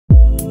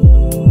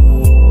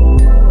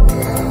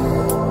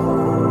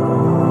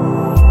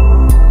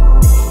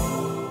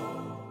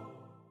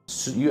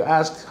you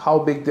ask how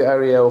big the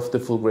area of the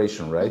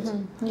fulguration, right?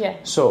 Yeah.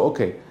 So,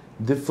 okay,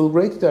 the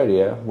fulgurated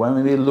area,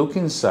 when we look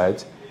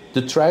inside,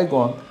 the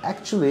trigone,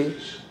 actually,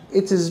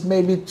 it is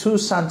maybe 2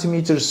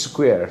 centimeters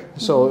square.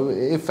 So,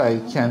 if I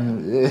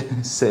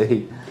can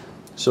say,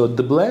 so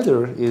the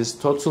bladder is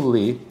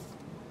totally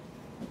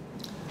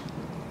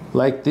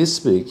like this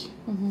big,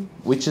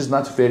 which is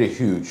not very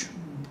huge.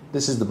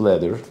 This is the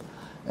bladder.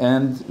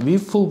 And the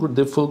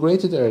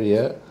fulgurated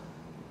area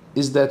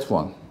is that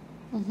one.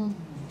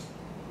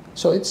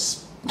 So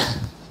it's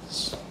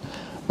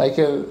like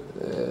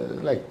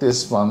like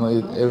this one,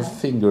 a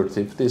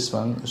fingertip, this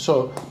one.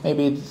 So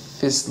maybe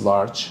this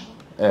large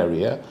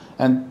area,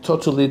 and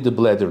totally the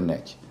bladder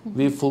neck.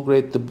 We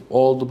fulgurate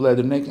all the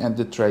bladder neck and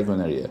the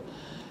trigone area.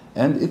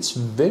 And it's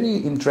very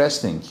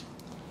interesting.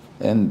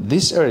 And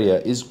this area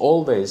is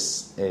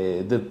always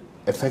the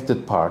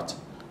affected part.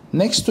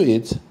 Next to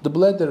it, the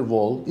bladder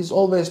wall is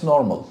always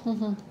normal.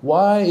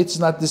 Why it's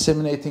not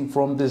disseminating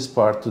from this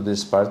part to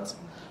this part?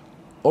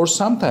 Or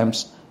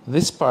sometimes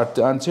this part,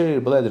 the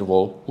anterior bladder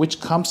wall, which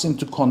comes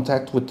into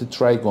contact with the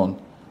trigone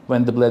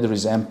when the bladder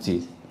is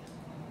empty,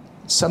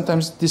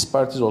 sometimes this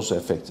part is also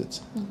affected.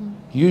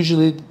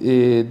 Usually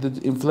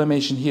the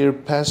inflammation here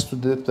passes to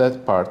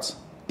that part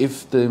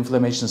if the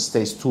inflammation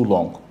stays too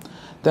long.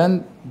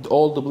 Then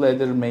all the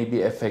bladder may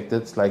be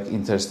affected, like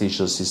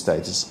interstitial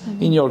cystitis.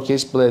 In your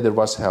case, bladder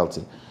was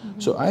healthy.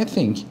 So I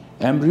think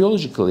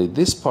embryologically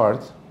this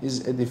part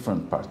is a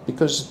different part,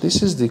 because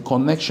this is the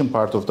connection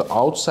part of the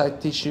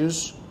outside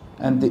tissues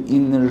and the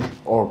inner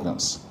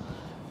organs.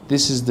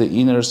 This is the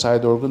inner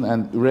side organ,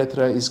 and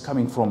urethra is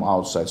coming from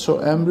outside. So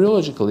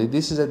embryologically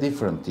this is a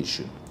different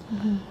tissue.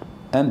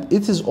 And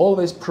it is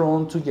always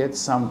prone to get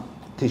some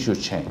tissue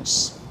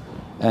changes.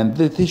 And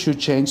the tissue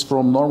changes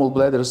from normal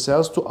bladder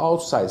cells to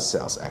outside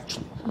cells,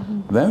 actually.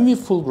 When we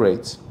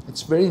fulgurate,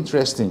 it's very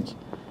interesting.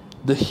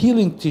 The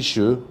healing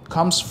tissue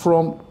comes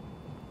from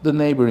the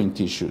neighboring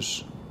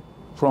tissues,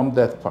 from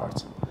that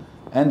part.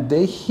 And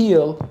they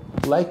heal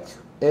like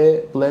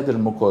a bladder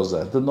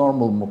mucosa, the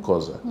normal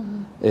mucosa.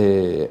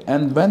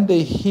 And when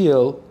they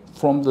heal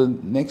from the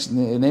next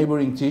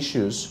neighboring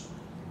tissues,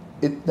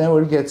 it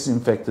never gets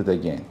infected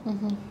again.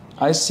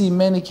 I see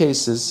many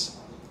cases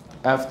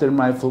after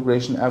my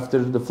fulguration, after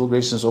the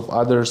fulgurations of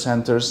other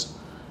centers,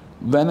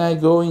 when I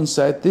go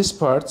inside, this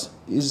part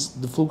is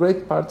the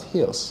fulgurate part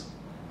heals,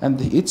 and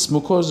its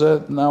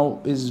mucosa now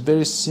is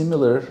very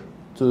similar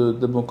to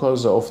the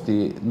mucosa of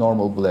the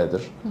normal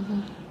bladder.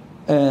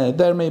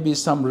 There may be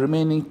some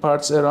remaining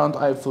parts around.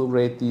 I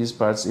fulgurate these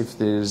parts if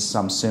there is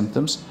some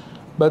symptoms,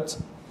 but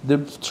the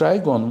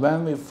trigone,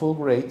 when we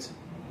fulgurate,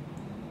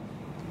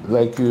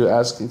 like you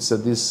asked, it's a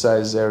this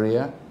size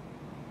area.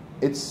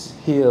 It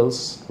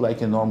heals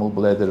like a normal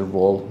bladder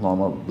wall,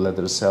 normal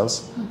bladder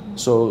cells.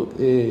 So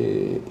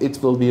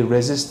it will be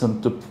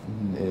resistant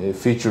to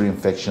future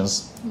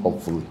infections,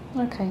 hopefully.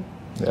 Okay.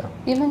 Yeah.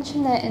 You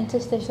mentioned the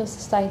interstitial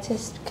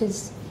cystitis,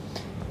 because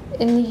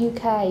in the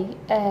UK,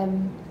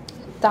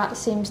 that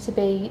seems to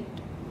be,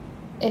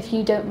 if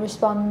you don't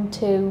respond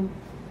to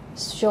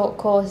short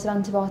course of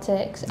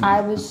antibiotics,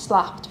 I was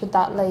slapped with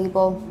that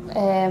label.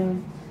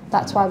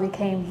 That's why we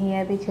came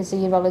here, because a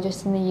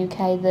urologist in the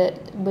UK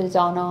that was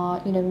on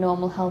our,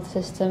 normal health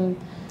system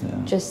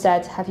just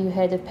said, "Have you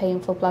heard of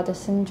painful bladder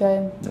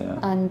syndrome?"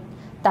 And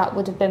that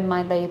would have been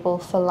my label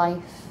for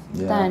life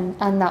then,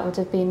 and that would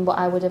have been what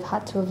I would have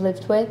had to have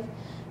lived with,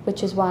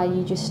 which is why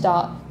you just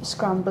start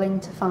scrambling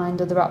to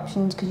find other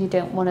options, because you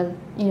don't want to,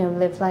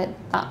 live like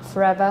that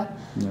forever.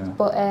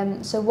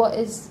 But so what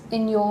is,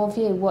 in your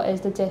view, what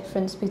is the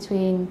difference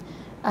between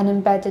an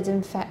embedded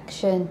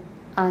infection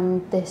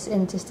and this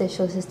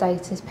interstitial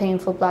cystitis,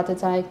 painful bladder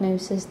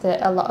diagnosis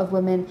that a lot of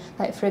women,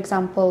 like for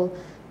example,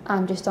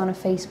 I'm just on a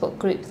Facebook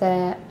group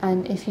there,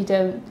 and if you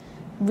don't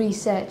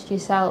research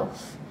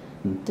yourself,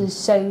 there's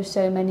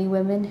so many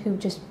women who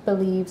just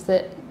believe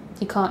that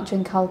you can't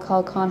drink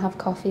alcohol, can't have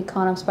coffee,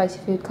 can't have spicy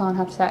food, can't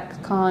have sex,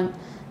 can't,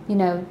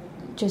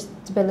 just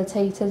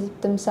debilitate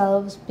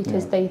themselves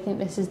because they think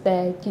this is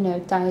their,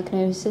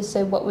 diagnosis.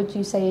 So what would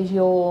you say is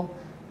your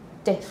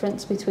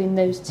difference between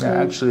those two?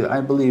 Yeah, actually,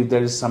 I believe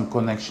there is some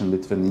connection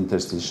between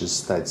interstitial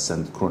cystitis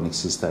and chronic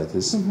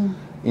cystitis.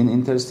 In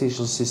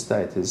interstitial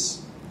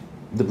cystitis,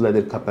 the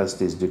bladder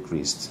capacity is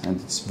decreased, and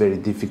it's a very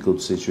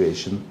difficult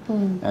situation.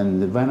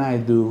 And when I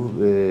do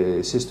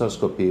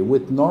cystoscopy,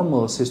 with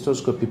normal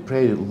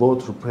cystoscopy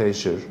water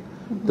pressure,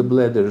 the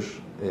bladder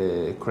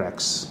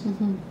cracks,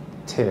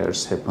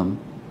 tears happen,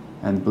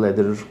 and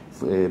bladder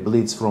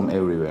bleeds from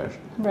everywhere.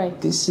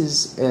 This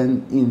is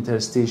an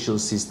interstitial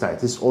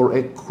cystitis, or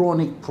a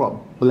chronic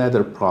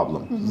bladder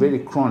problem, very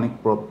chronic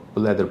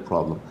bladder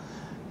problem.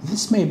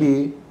 This may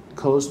be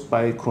caused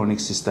by chronic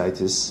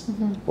cystitis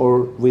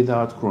or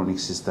without chronic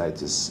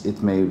cystitis.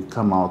 It may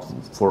come out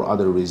for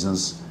other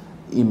reasons,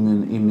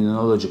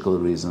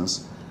 immunological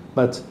reasons.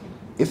 But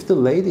if the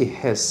lady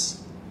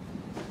has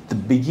the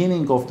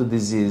beginning of the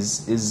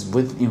disease is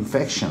with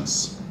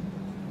infections,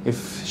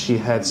 if she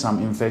had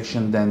some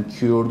infection, then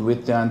cured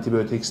with the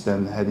antibiotics,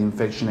 then had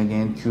infection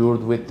again,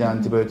 cured with the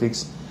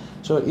antibiotics,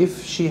 So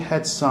if she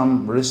had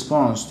some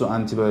response to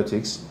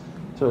antibiotics,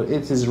 so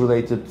it is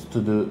related to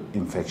the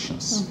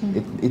infections.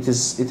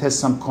 It has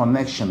some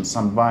connection,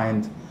 some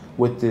bind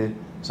with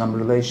some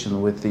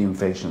relation with the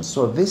infections.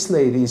 So this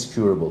lady is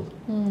curable.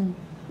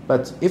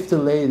 But if the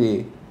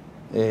lady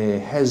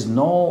has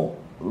no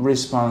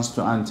response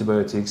to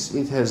antibiotics,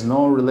 it has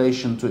no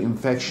relation to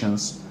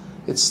infections,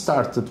 it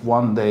started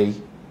one day,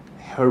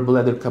 her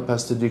bladder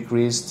capacity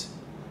decreased,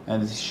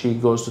 and she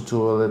goes to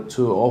toilet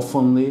too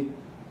oftenly,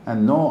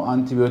 and no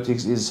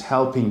antibiotics is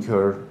helping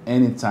her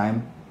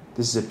anytime.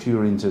 This is a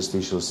pure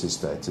interstitial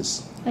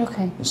cystitis.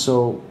 Okay.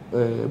 So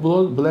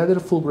bladder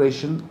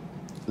fulguration,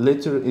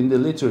 in the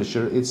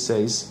literature it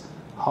says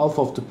half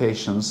of the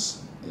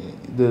patients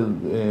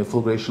the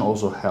fulguration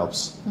also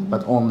helps,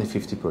 but only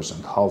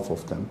 50%, half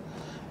of them.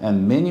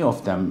 And many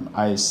of them,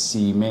 I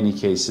see many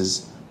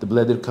cases, the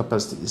bladder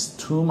capacity is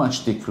too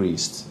much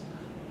decreased,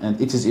 and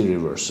it is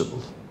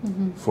irreversible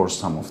for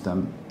some of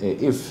them.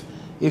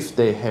 If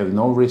they have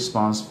no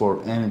response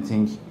for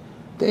anything,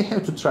 they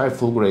have to try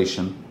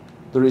fulguration.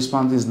 The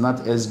response is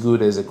not as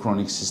good as a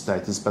chronic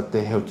cystitis, but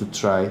they have to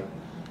try.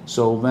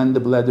 So when the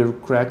bladder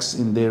cracks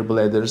in their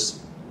bladders,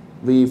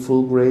 we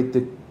fulgurate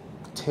the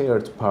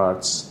teared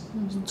parts,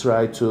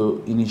 try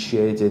to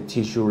initiate a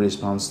tissue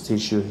response,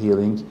 tissue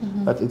healing,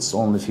 but it's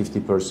only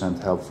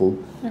 50% helpful.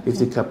 If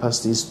the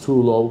capacity is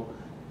too low,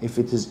 if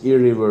it is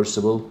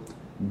irreversible,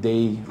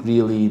 they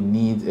really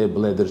need a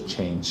bladder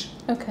change.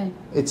 Okay.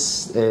 It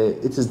is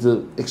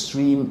the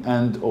extreme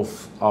end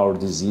of our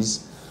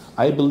disease.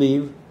 I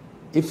believe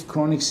if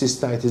chronic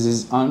cystitis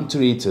is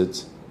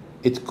untreated,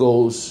 it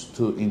goes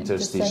to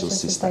interstitial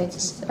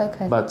cystitis.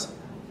 Okay. But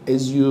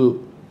as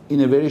you,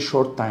 in a very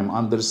short time,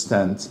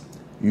 understand,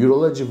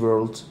 urology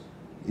world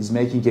is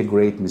making a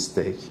great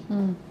mistake.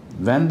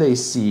 When they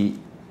see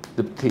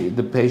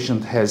the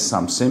patient has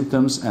some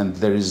symptoms and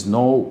there is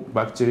no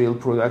bacterial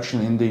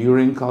production in the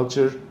urine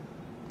culture,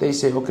 they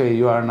say, okay,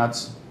 you are not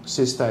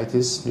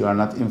cystitis, you are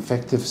not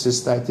infective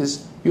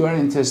cystitis, you are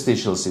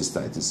interstitial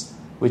cystitis,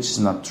 which is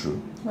not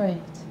true.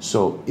 Right.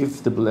 So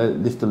if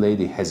the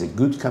lady has a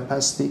good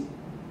capacity,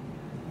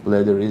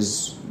 bladder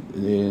is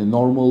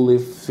normally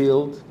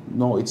filled,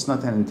 no, it's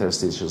not an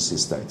interstitial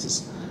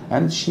cystitis,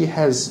 and she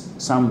has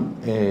some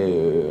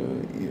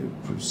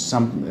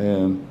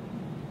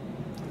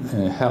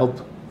help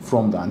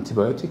from the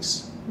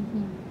antibiotics,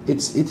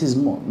 it is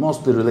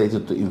mostly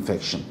related to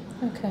infection.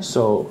 Okay.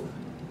 So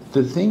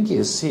the thing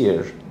is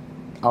here,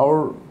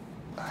 our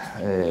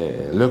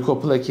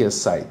leukoplakia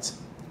site,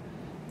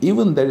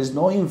 even there is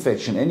no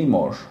infection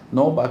anymore,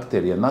 no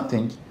bacteria,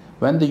 nothing,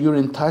 when the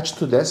urine touched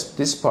to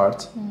this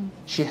part,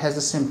 she has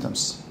the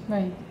symptoms.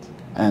 Right.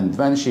 And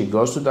when she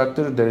goes to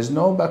doctor, there is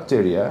no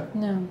bacteria.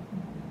 No.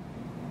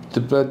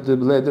 The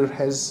bladder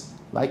has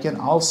like an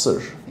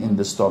ulcer in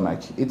the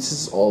stomach. It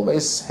is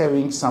always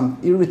having some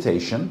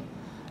irritation.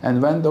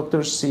 And when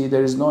doctors see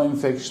there is no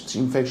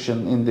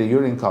infection in the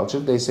urine culture,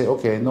 they say,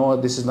 okay, no,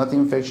 this is not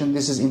infection,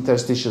 this is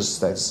interstitial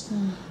cystitis.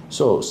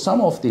 So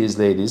some of these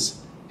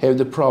ladies have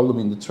the problem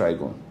in the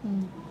trigone.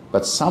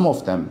 But some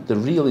of them, the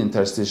real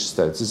interstitial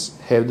cystitis,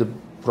 have the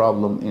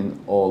problem in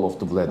all of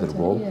the bladder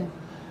wall. Yeah.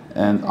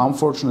 And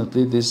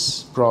unfortunately,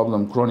 this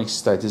problem, chronic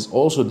cystitis,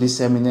 also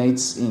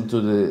disseminates into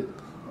the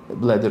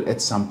bladder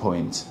at some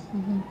point.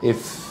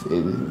 If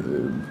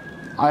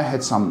I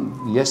had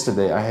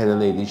yesterday I had a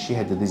lady, she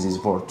had the disease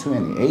for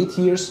 28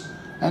 years,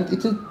 and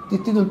it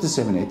didn't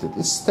disseminate it.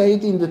 It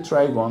stayed in the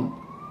trigone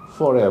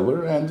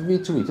forever, and we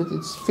treated,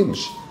 it's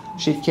finished.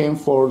 She came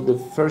for the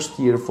first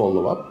year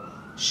follow-up.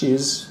 She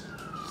is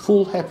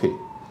full happy.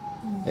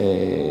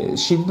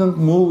 She didn't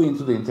move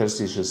into the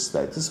interstitial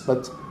cystitis,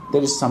 but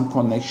there is some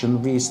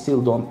connection. We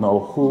still don't know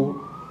who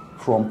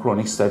from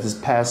chronic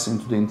cystitis passed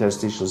into the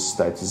interstitial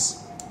cystitis.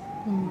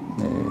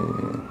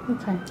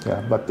 Okay.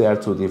 Yeah, but they are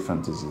two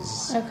different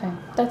diseases. Okay,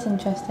 that's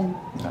interesting.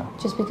 Yeah.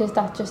 Just because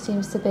that just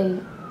seems to be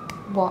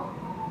what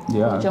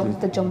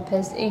the jump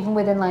is. Even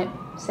within like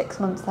 6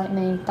 months, like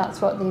me,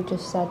 that's what they've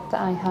just said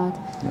that I had.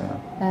 Yeah.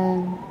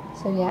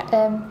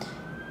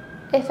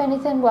 If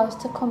anything was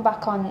to come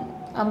back on,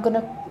 I'm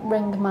gonna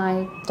ring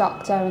my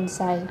doctor and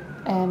say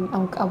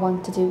I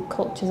want to do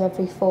cultures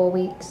every 4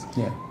 weeks.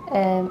 Yeah.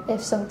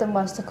 If something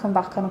was to come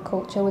back on a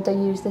culture, would they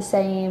use the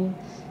same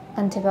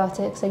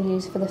antibiotics I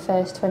use for the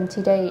first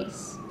 20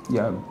 days?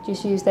 Yeah.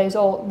 Just use those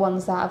old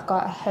ones that I've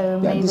got at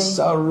home, Yeah, maybe? this is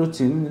our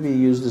routine. We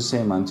use the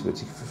same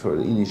antibiotic for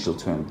the initial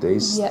 20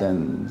 days. Yeah.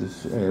 Then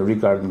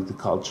regarding the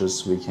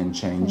cultures, we can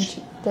change.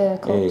 The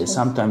cultures.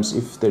 Sometimes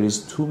if there is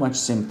too much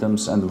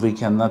symptoms and we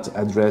cannot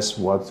address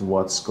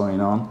what's going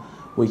on,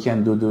 we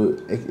can do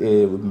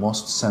the more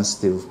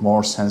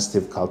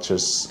sensitive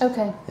cultures.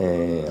 Okay.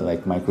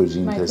 Like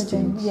microgene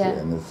testing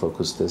and the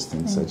focus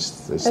testing, such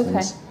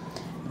things.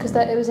 Because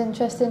it was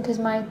interesting, because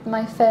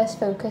my first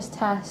focus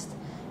test,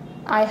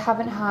 I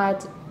haven't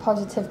had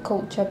positive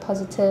culture,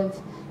 positive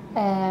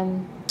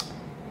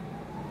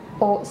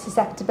or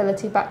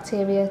susceptibility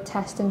bacteria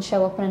test and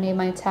show up on any of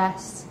my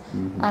tests.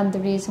 And the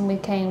reason we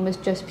came was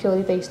just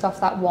purely based off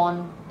that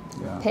one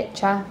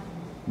picture.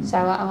 So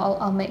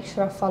I'll make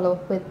sure I follow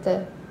up with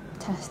the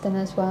testing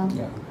as well.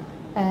 Yeah.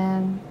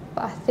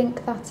 But I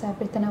think that's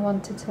everything I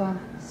wanted to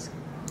ask.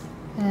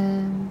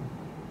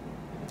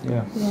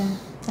 Yeah. Yeah,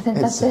 I think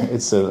that's it.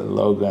 It's a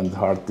low-grade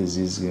heart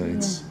disease.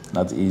 It's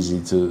not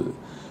easy to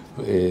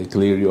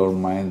clear your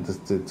mind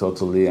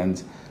totally.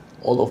 And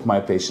all of my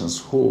patients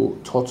who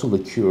totally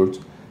cured,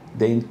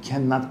 they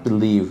cannot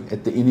believe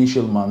at the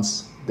initial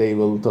months. They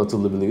will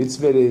totally believe. It's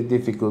very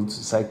difficult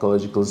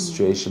psychological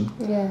situation.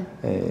 Yeah.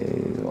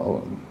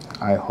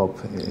 I hope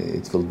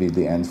it will be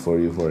the end for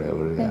you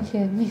forever. Thank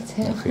you. Me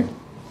too. Okay.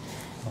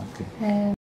 Okay.